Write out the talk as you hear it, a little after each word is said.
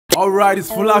Alright, it's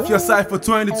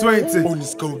FulafiaCypher2020.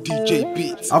 Onisco DJ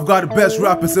Beats. I've got the best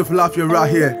rappers in Fulafia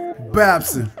right here.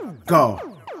 Babson, go.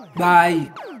 Bye.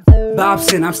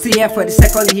 Babson, I'm still here for the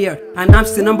second year, and I'm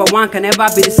still #1, can never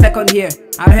be the second here.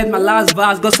 I heard my last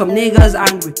verse, got some niggas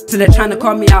angry, so they're trying to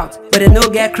call me out, but they no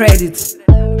get credit.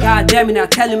 God damn it, I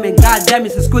tell you man, God damn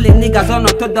it, so schooling niggas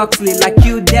unorthodoxly like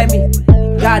you, damn it.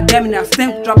 God damn it, I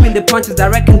stink dropping the punches, I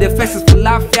reckon the faces for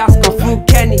Lafia's Kung Fu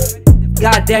Kenny.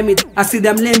 God damn it, I see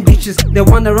them lame bitches, they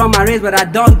wanna run my race, but I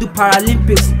don't do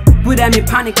Paralympics. Put them in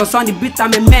panic, cause on the beat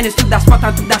I'm a menace. Took that spot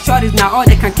and took that shorties, now all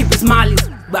they can keep is malice.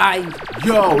 Bye.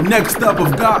 Yo, next up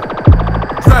I've got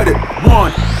Credit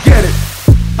One, get it.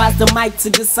 Pass the mic to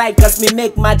the side cause me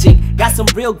make magic. Got some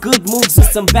real good moves with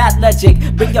some bad logic.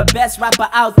 Bring your best rapper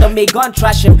out and me gon'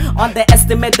 trash him.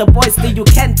 Underestimate the boys till you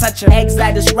can't touch him.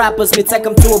 Ex-Irish rappers, me take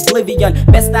them to oblivion.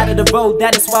 Best out of the road,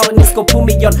 that is why Onisco put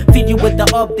me on. Feed you with the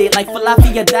update like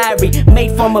Fulafia diary.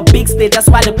 Made from a big stage, that's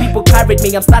why the people carried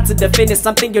me. I'm starting to finish,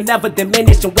 something you never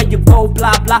diminish. And when you go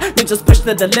blah blah, you just push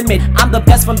to the limit. I'm the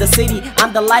best from the city,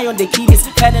 I'm the lion, the keys.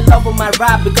 Fell in love with my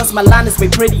rap because my line is way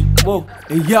pretty. Whoa.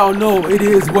 And y'all know it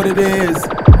is what it is.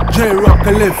 Jayrob,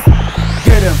 Khalif,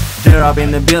 get him. Jayrob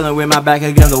in the building with my back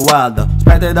against the wall though.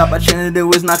 Expected opportunity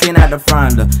was knocking at the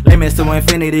front door. Limits to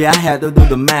infinity, I had to do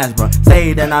the math, bro. Say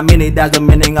it and I mean it, that's the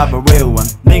meaning of a real one.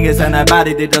 Niggas and their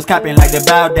body, they just capping like they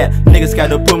bout that. Niggas got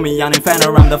to put me on and fan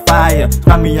around the fire.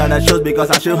 Spam me on the shows because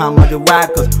I show how much you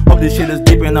whackers. Hope this shit is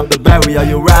deep enough to bury all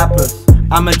you rappers.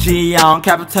 I'm a G, I don't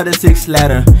capital the 6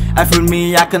 letter. F with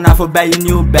me, I cannot forbid you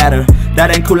knew better. That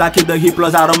ain't cool, I keep the hip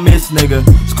plus I don't miss, nigga.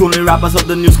 Schooling rappers of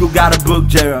the new school got a book,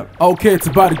 Jayrob. Okay, it's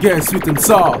about to get sweet and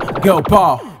sour. Go,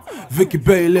 Paul.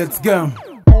 Vickiebeh, let's go.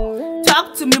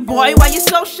 Talk to me, boy, why you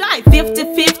so shy?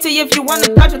 50-50 if you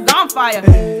wanna touch a gunfire.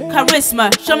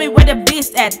 Charisma, show me where the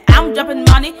beast at. I'm dropping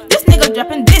money, this nigga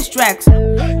dropping diss tracks.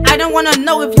 I don't wanna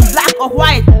know if you black or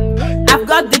white. I've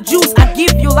got the juice, I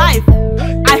give you life.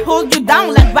 I hold you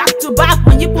down like back to back.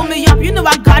 When you pull me up, you know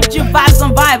I got you vibes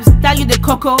on vibes. Tell you the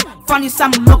cocoa, funny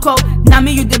some loco. Now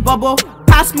me you the bubble,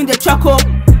 pass me the choco.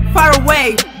 Far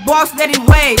away, boss let it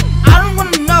way. I don't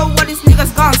wanna know what these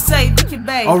niggas gonna say.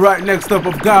 Vickiebeh. Alright, next up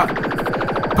I've got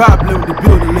Pablo in the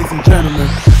building, ladies and gentlemen.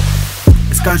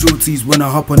 It's casualties when I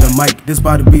hop on the mic. This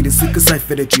about to be the sickest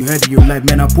cipher that you heard in your life.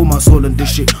 Man, I pour my soul in this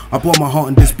shit, I pour my heart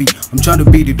in this beat. I'm trying to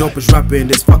be the dopest rapper in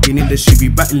this fucking industry. Be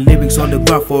batting lyrics on the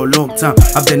ground for a long time.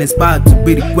 I've been inspired to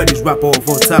be the greatest rapper of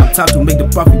all time. Time to make the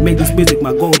profit, make this music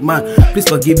my gold mine. Please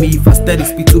forgive me if I steady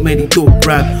speak too many dope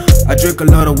rap. I drink a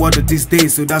lot of water these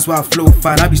days, so that's why I flow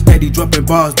fine. I be steady dropping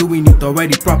bars, doing it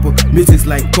already proper. Music's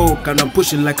like coke and I'm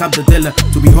pushing like I'm the dealer.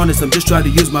 To be honest, I'm just trying to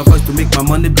use my voice to make my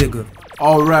money bigger.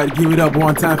 Alright, give it up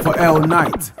one time for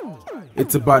Elknight.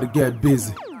 It's about to get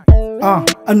busy.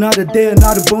 Another day,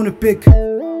 another bone to pick.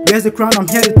 Where's the crown? I'm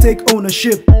here to take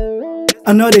ownership.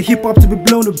 Another hip hop to be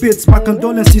blown to bits. My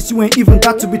condolences, you ain't even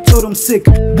got to be told I'm sick.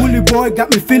 Bully boy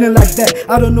got me feeling like that.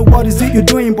 I don't know what is it you're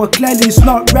doing, but clearly it's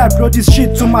not rap. Bro, this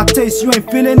shit to my taste, you ain't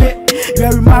feeling it. You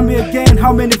ain't remind me again,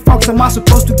 how many fucks am I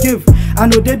supposed to give? I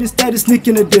know they been steady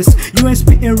sneaking at this. You ain't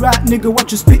spitting right, nigga,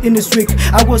 what you spitting is weak.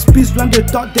 I was pissed when they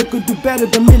thought they could do better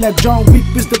than me, like John Wick.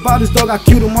 Pissed about his dog, I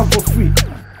killed him off for free.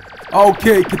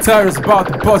 Okay, Kitarah's about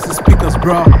to bust the speakers,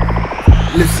 bro.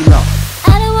 Listen up.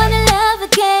 I don't wanna love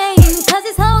again, cause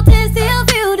this whole thing still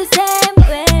feel the same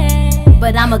way.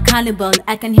 But I'm a cannibal,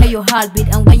 I can hear your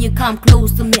heartbeat. And when you come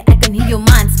close to me, I can hear your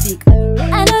mind speak.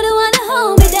 I know they wanna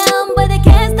hold me down, but they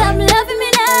can't stop loving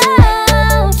me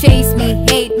now. Chase me,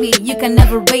 hate me, you can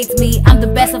never rate me. I'm the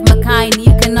best of my kind,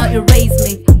 you cannot erase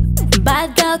me.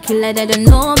 Bad girl, killer, they don't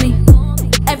know me.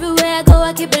 Everywhere I go,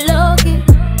 I keep it low-key.